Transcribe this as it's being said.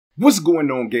What's going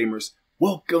on, gamers?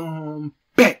 Welcome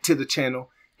back to the channel.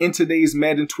 In today's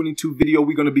Madden 22 video,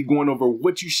 we're going to be going over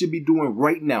what you should be doing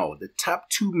right now. The top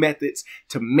 2 methods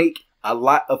to make a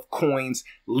lot of coins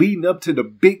leading up to the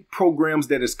big programs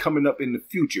that is coming up in the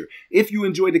future. If you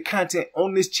enjoy the content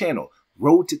on this channel,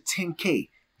 road to 10K,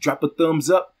 drop a thumbs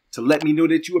up to let me know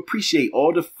that you appreciate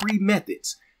all the free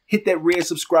methods. Hit that red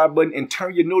subscribe button and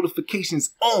turn your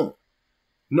notifications on.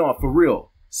 No, for real.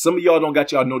 Some of y'all don't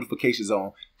got y'all notifications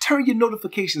on. Turn your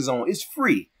notifications on. It's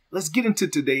free. Let's get into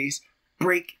today's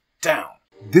breakdown.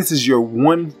 This is your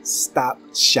one-stop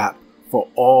shop for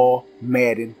all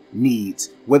Madden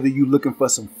needs. Whether you're looking for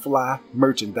some fly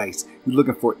merchandise, you're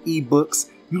looking for ebooks,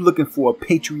 you're looking for a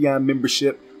Patreon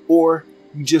membership, or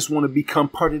you just want to become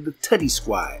part of the Tutty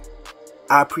Squad.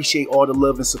 I appreciate all the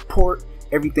love and support.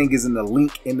 Everything is in the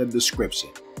link in the description.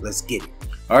 Let's get it.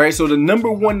 All right, so the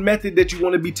number 1 method that you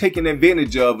want to be taking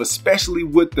advantage of, especially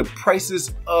with the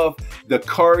prices of the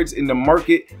cards in the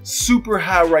market super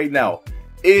high right now,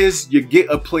 is you get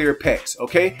a player packs.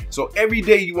 Okay, so every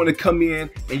day you want to come in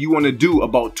and you want to do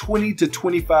about 20 to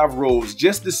 25 rolls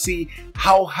just to see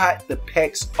how hot the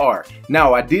packs are.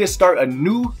 Now, I did start a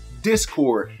new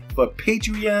Discord for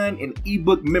Patreon and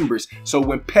ebook members, so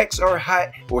when packs are hot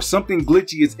or something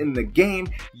glitchy is in the game,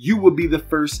 you will be the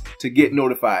first to get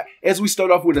notified. As we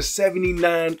start off with a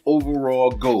 79 overall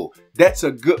gold, that's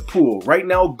a good pool. Right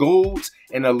now, golds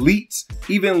and elites,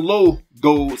 even low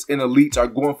golds and elites, are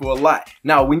going for a lot.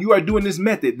 Now, when you are doing this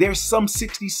method, there's some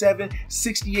 67,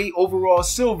 68 overall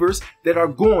silvers that are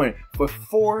going for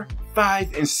 4,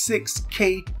 5, and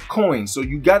 6K coins. So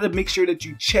you got to make sure that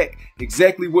you check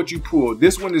exactly what you pull.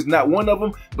 This one is not one of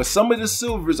them, but some of the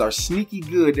silvers are sneaky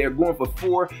good. They're going for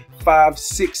 4, 5,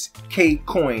 6K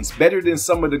coins, better than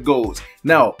some of the golds.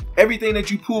 Now, everything that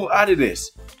you pull out of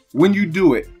this, when you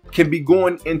do it, can be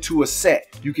going into a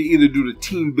set. You can either do the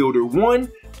Team Builder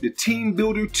 1, the Team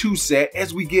Builder 2 set,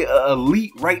 as we get an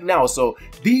elite right now. So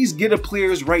these getter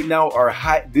players right now are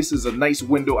hot. This is a nice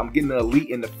window. I'm getting an elite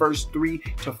in the first 3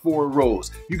 to 4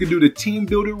 rows. You can do the Team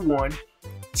Builder 1,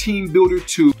 Team Builder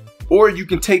 2, or you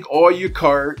can take all your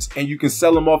cards and you can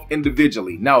sell them off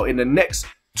individually. Now, in the next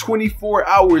 24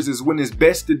 hours is when it's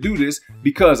best to do this,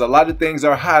 because a lot of things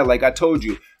are high. Like I told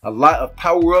you, a lot of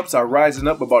power-ups are rising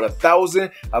up about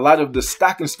 1,000. A lot of the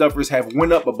stocking stuffers have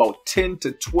went up about 10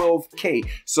 to 12K.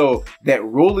 So that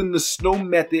rolling the snow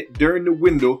method during the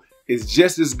window is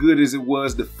just as good as it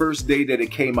was the first day that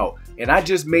it came out. And I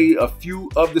just made a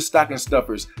few of the stocking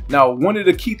stuffers. Now, one of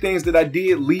the key things that I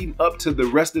did leading up to the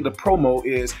rest of the promo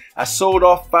is I sold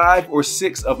off 5 or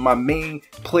 6 of my main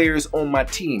players on my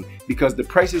team because the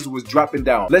prices was dropping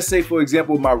down. Let's say, for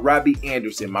example, my Robbie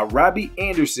Anderson.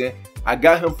 I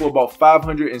got him for about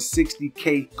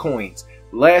 560K coins.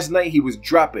 Last night he was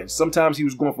dropping. Sometimes he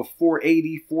was going for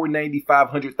 480, 490,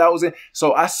 500,000.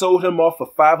 So I sold him off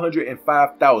for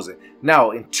 505,000. Now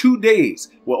in 2 days,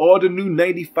 with all the new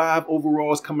 95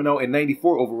 overalls coming out and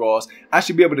 94 overalls, I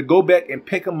should be able to go back and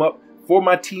pick them up for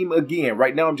my team again.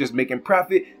 Right now I'm just making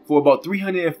profit for about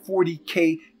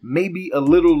 340K, maybe a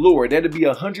little lower. That'd be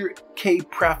 100K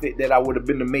profit that I would have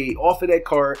been made off of that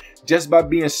card just by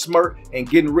being smart and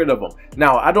getting rid of them.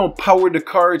 Now, I don't power the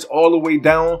cards all the way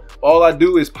down. All I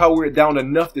do is power it down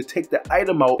enough to take the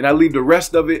item out, and I leave the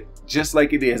rest of it just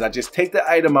like it is. I just take the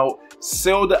item out,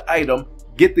 sell the item,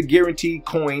 get the guaranteed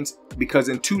coins, because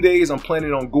in 2 days I'm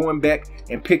planning on going back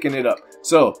and picking it up.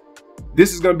 So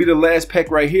this is going to be the last pack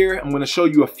right here. I'm going to show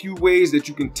you a few ways that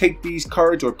you can take these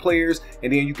cards or players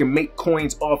and then you can make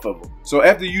coins off of them. So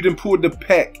after you done pulled the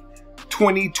pack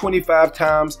 20, 25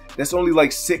 times, that's only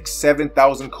like 6,000 to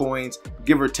 7,000 coins,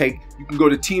 give or take. You can go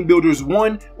to Team Builders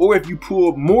 1, or if you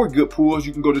pull more good pulls,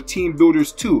 you can go to Team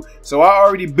Builders 2. So I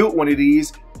already built one of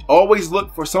these. Always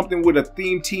look for something with a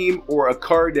theme team or a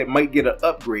card that might get an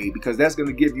upgrade, because that's going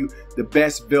to give you the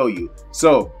best value.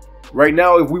 So right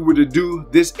now, if we were to do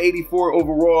this 84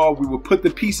 overall, we would put the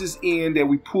pieces in that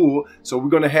we pull. So we're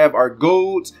going to have our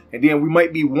golds, and then we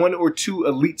might be 1 or 2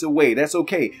 elites away. That's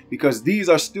okay, because these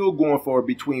are still going for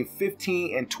between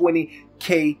 15 and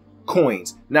 20K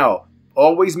coins. Now,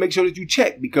 always make sure that you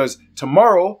check, because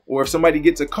tomorrow, or if somebody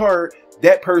gets a card,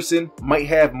 that person might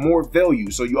have more value.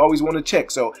 So you always want to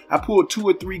check. So I pulled 2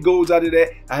 or 3 golds out of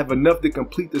that. I have enough to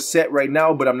complete the set right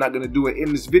now, but I'm not going to do it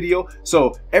in this video.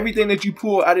 So everything that you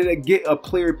pull out of that get a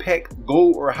player pack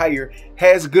gold or higher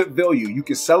has good value. You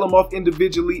can sell them off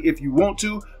individually if you want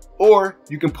to, or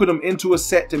you can put them into a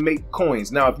set to make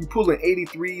coins. Now, if you pull in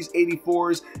 83s,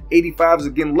 84s, 85s,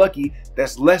 again, lucky,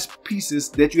 that's less pieces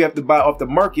that you have to buy off the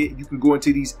market. You can go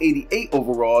into these 88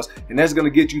 overalls, and that's going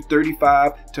to get you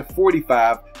 35 to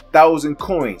 45,000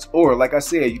 coins. Or like I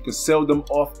said, you can sell them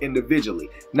off individually.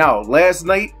 Now, last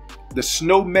night, the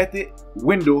snow method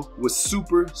window was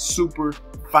super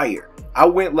fire. I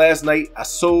went last night, I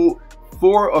sold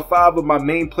 4 or 5 of my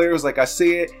main players, like I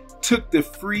said, took the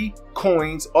free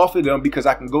coins off of them because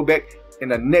I can go back in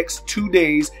the next 2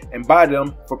 days and buy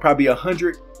them for probably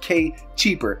 100K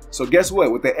cheaper. So guess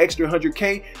what? With the extra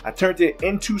 100K, I turned it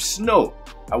into snow.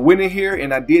 I went in here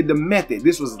and I did the method.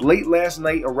 This was late last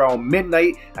night around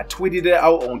midnight. I tweeted it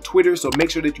out on Twitter, so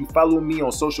make sure that you follow me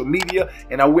on social media.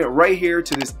 And I went right here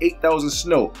to this 8,000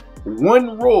 snow.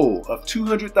 One roll of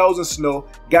 200,000 snow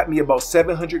got me about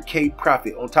 700K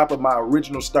profit on top of my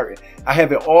original starting. I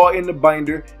have it all in the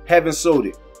binder, haven't sold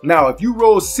it. Now, if you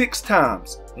roll 6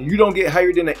 times and you don't get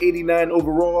higher than an 89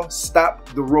 overall, stop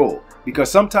the roll. Because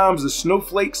sometimes the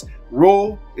snowflakes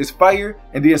roll is fire,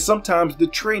 and then sometimes the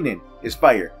training is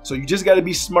fire. So you just got to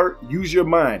be smart, use your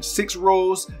mind. 6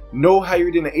 rolls, no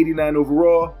higher than an 89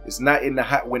 overall. It's not in the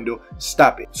hot window,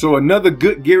 stop it. So another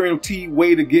good guaranteed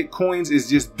way to get coins is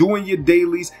just doing your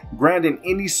dailies, grinding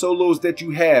any solos that you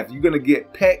have. You're going to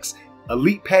get packs,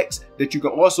 elite packs that you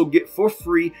can also get for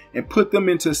free, and put them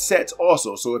into sets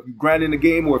also. So if you grind in the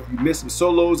game, or if you miss some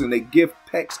solos and they give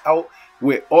packs out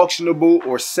with auctionable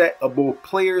or setable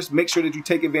players, make sure that you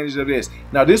take advantage of this.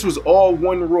 Now, this was all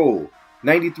one roll.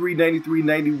 93, 93,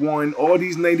 91, all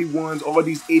these 91s, all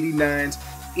these 89s,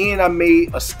 and I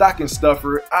made a stocking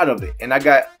stuffer out of it. And I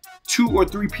got 2 or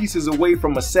 3 pieces away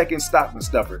from a second stocking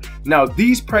stuffer. Now,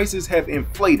 these prices have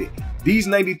inflated. These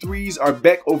 93s are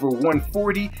back over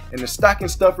 140, and the stocking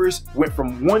stuffers went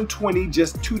from 120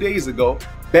 just 2 days ago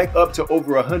back up to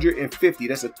over 150.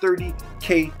 That's a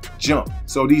 30K jump.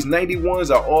 So these 91s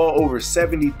are all over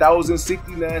 70,000,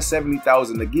 69,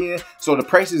 70,000 again. So the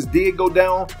prices did go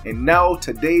down, and now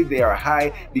today they are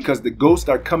high because the ghosts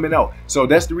are coming out. So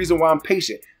that's the reason why I'm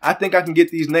patient. I think I can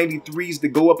get these 93s to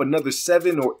go up another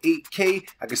 7 or 8K.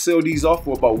 I can sell these off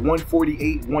for about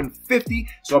 148, 150.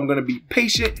 So I'm gonna be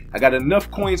patient. I got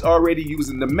enough coins already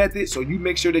using the method, so you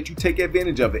make sure that you take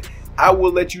advantage of it. I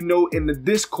will let you know in the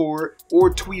Discord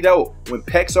or tweet out when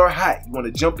packs are hot. You want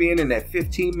to jump in that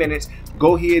 15 minutes,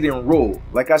 go ahead and roll.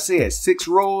 Like I said, 6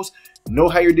 rolls, no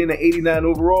higher than an 89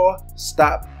 overall,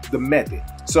 stop the method.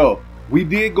 So we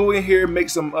did go in here and make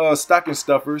some stocking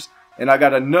stuffers, and I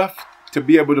got enough to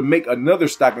be able to make another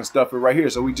stocking stuffer right here.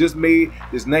 So we just made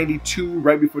this 92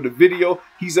 right before the video.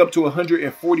 He's up to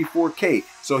 144K.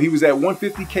 So he was at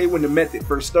 150K when the method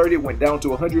first started, went down to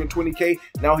 120K.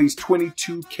 Now he's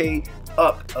 22K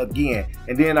up again.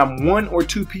 And then I'm 1 or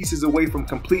 2 pieces away from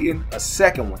completing a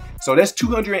second one. So that's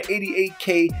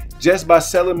 288K just by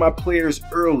selling my players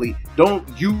early. Don't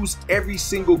use every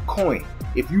single coin.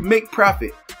 If you make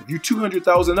profit, if you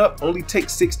 200,000 up, only take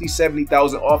 60,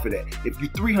 70,000 off of that. If you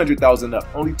 300,000 up,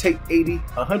 only take 80,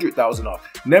 100,000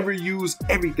 off. Never use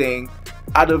everything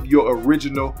out of your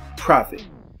original profit.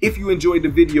 If you enjoyed the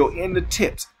video and the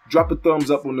tips, drop a thumbs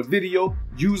up on the video.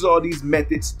 Use all these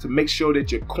methods to make sure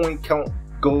that your coin count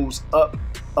goes up,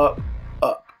 up,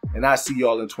 up. And I'll see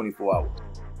y'all in 24 hours.